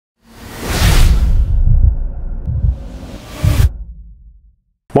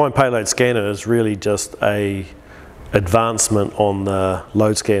Mine Payload Scanner is really just a advancement on the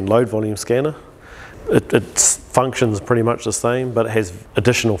Loadscan load volume scanner. It functions pretty much the same, but it has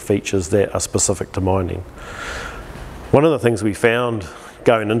additional features that are specific to mining. One of the things we found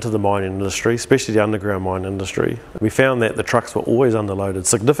going into the mining industry, especially the underground mine industry, we found that the trucks were always underloaded,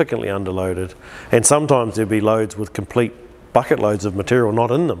 significantly underloaded, and sometimes there'd be loads with complete bucket loads of material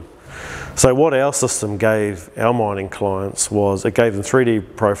not in them. So what our system gave our mining clients was it gave them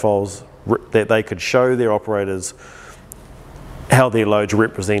 3D profiles that they could show their operators how their loads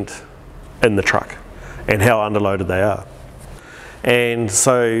represent in the truck and how underloaded they are. And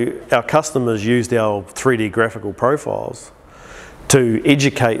so our customers used our 3D graphical profiles to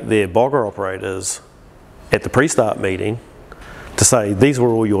educate their bogger operators at the pre-start meeting to say these were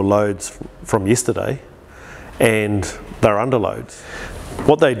all your loads from yesterday and they're underloads.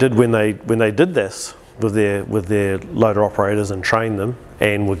 What they did when they did this with their loader operators and trained them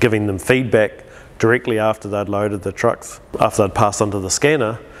and were giving them feedback directly after they'd loaded the trucks, after they'd passed under the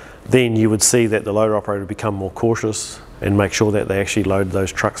scanner, then you would see that the loader operator would become more cautious and make sure that they actually loaded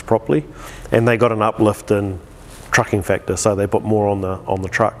those trucks properly, and they got an uplift in trucking factor, so they put more on the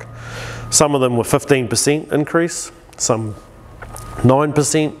truck. Some of them were 15% increase, some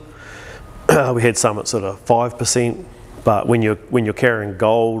 9%. We had some at sort of 5%. But when you're carrying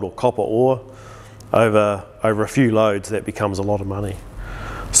gold or copper ore over a few loads, that becomes a lot of money.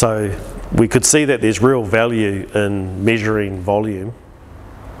 So we could see that there's real value in measuring volume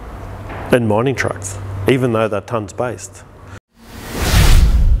in mining trucks, even though they're tons based.